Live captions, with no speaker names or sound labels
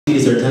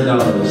These are $10.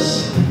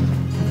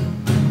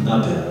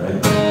 Not bad,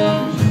 right?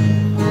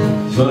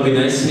 If you want to be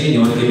nice to me and you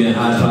want to give me a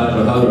high five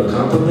or a hug or a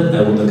compliment,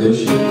 I will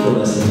negotiate for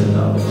less than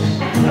 $10.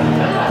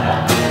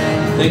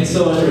 Thanks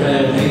so much for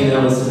hanging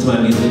out, listening to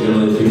my music. I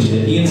really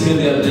appreciate it. Ian's going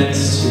to be up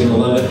next. You're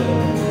going to love it.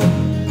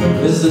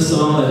 This is a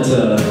song that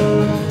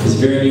is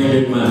very near and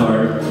dear to my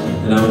heart.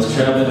 And I was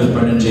traveling with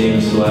Brendan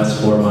James for the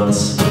last 4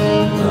 months.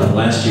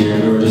 Last year,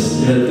 we were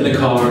just in a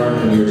car,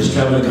 and we were just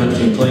traveling the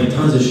country and playing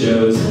tons of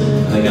shows.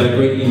 And I got a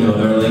great email.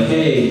 They were like,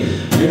 "Hey,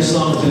 your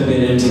song's going to be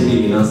on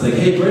MTV." And I was like,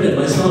 "Hey, Brendan,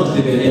 my song's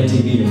going to be on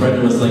MTV." And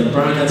Brendan was like,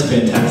 "Brian, that's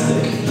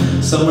fantastic."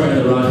 Somewhere in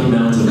the Rocky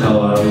Mountains of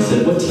Colorado, he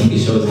said, "What TV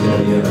show is it going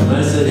to be on?" And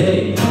I said,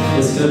 "Hey,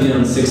 it's going to be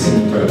on 16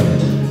 and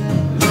Pregnant."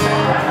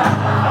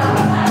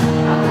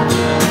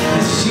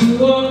 She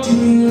walked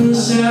in,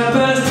 sat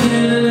by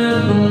standing,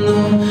 I don't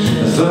know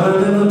if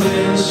I've ever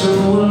been so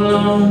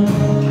alone.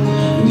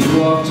 And you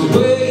walked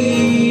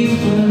away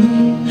from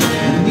me,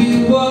 and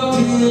you walked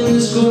in,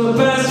 just go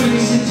past me,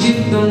 said you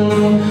don't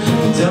know.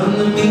 You're down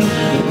to me,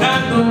 and I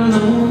don't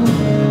know.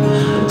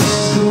 I'm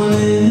just going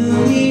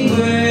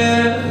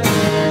anywhere.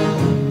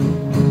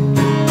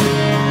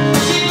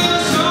 She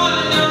goes on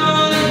and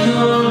on and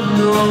on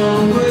and on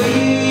away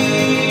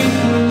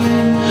from me.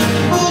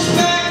 Moves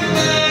back and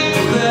back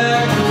and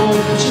back and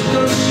forth, but you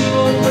know she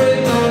won't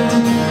break on to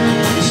me.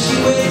 She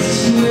waits and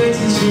she waits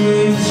and she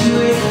waits and she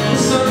waits for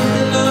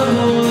something to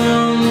hold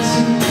on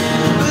to.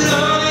 But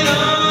on and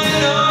on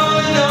and on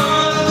and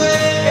on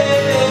away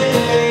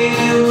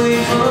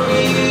from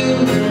you.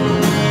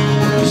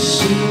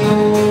 She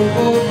goes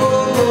away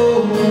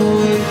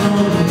from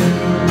you.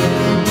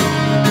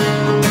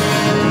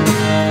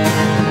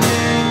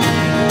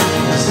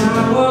 As I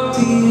walked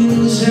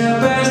in, sat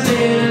past it,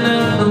 and I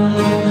don't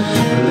know if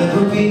I'll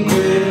ever be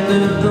great, and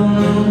I don't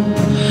know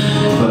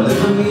if I'll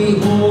ever be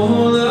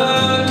whole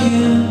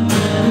again.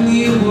 And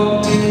you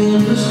walked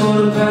in, just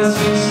quarter past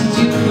me, said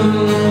you don't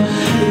know.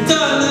 You're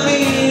done to me,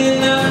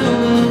 and I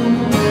don't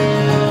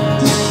know.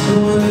 Just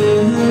going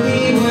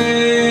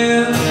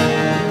anywhere.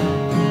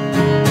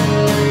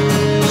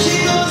 She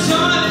goes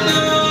on and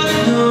on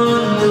and on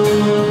and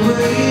on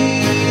away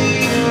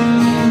from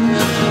you.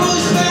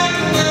 Moves back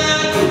and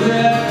back and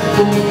back and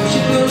forth. She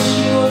knows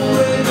she won't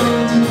break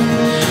on to me.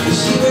 But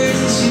she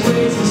waits and she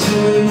waits and she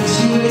waits and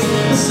she waits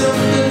for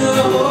something to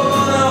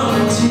hold on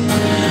to.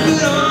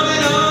 But on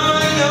and on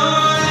and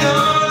on and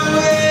on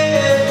away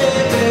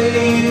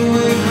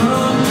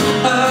from.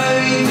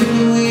 I've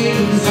been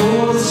waiting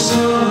for the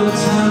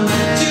summertime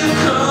to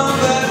come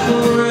back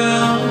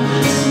around.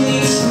 Just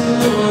need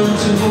someone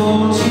to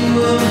hold you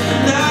up,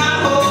 not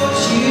hold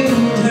you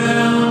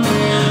down.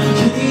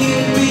 Can you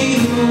be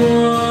the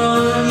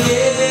one?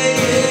 Yeah.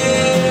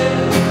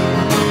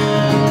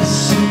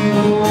 So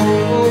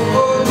away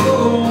from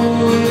you.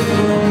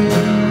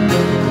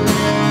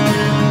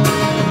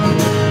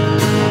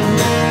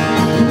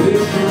 Away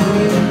from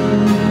you.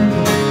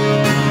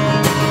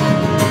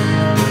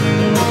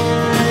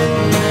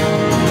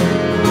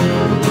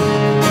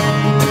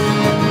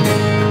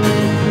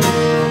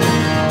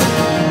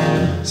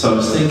 So I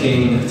was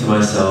thinking to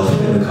myself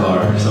in the car,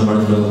 somewhere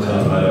in the middle of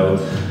Colorado,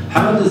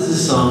 how does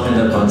this song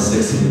end up on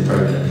 16 and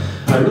Pregnant?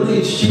 I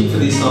really shoot for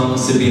these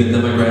songs to be in a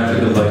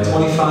demographic of like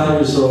 25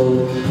 years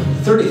old,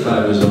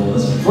 35 years old.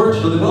 This works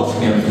really well for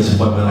me at this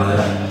point in my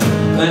life.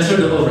 And I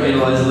started to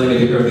overanalyze it like I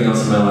do everything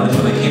else in my life,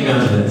 and I came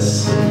down to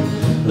this.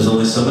 There's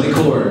only so many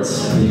chords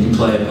that you can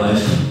play in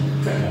life.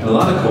 And a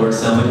lot of chords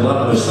sound like a lot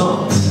of other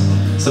songs.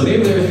 So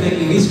maybe they were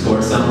thinking these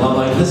chords sound a lot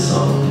like this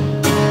song.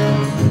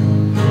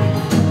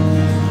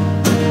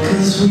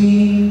 Cause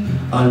we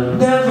are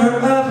never,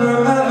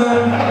 ever, ever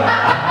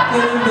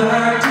getting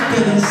back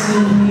together,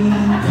 see me.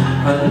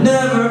 Are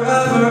never,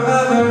 ever,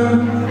 ever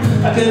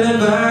getting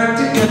back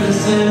together,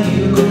 see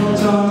you. Go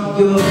talk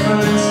to your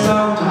friends,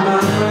 talk to my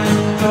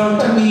friends, talk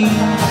to me.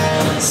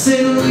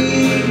 Say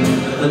we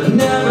are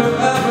never,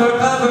 ever,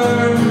 ever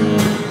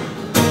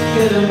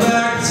getting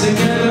back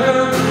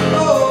together.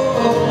 Oh,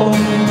 oh, oh.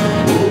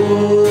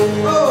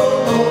 Oh,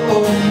 oh, oh,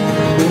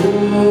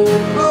 oh.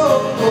 Oh,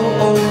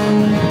 oh, oh.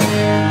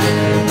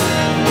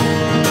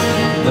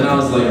 Then I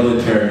was like really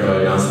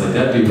paranoid. I was like,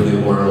 that'd be really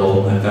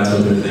horrible if that's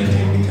what they're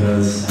thinking,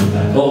 because,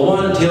 well,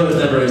 one, Taylor's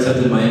never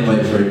accepted my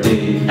invite for a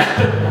date,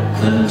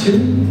 and two,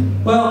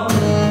 well,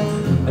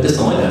 I just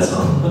don't like that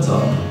song, that's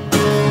all.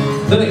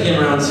 Then it came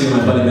around to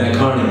my buddy Matt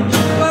Carney.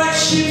 Black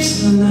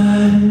ships in the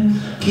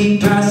night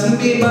keep passing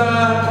me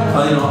by.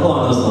 Oh, you know,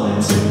 along those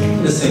lines.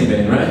 In the same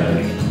vein, right?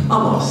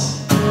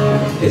 Almost.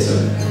 It's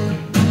okay.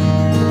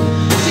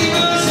 She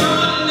goes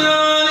on and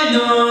on and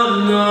on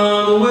and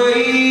on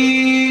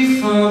away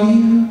from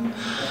you.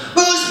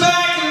 Moves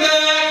back and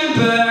back and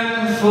back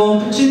and forth,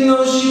 but you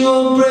know she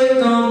won't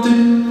break on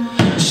through.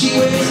 She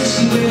waits and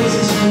she waits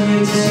and she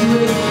waits and she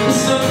waits for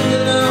something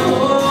to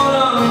hold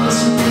on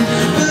to.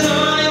 But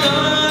on and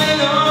on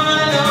and on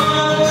and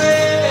on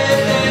away.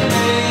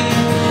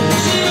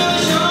 She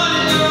goes on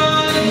and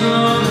on and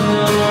on and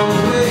on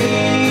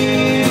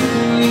away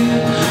from you.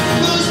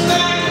 Moves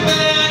back and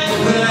back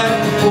and back.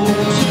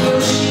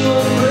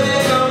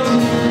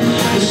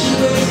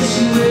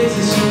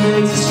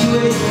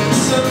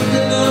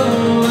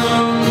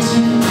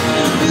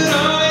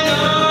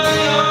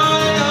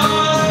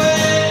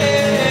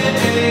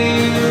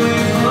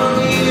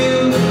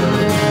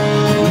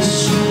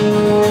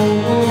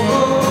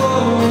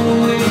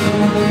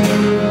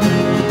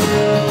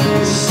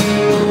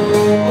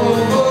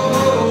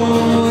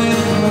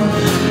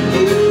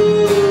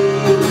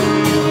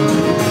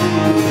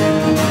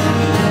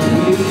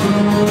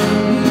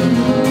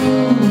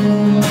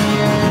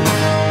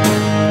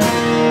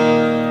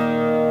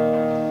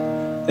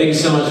 Thank you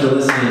so much for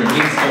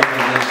listening.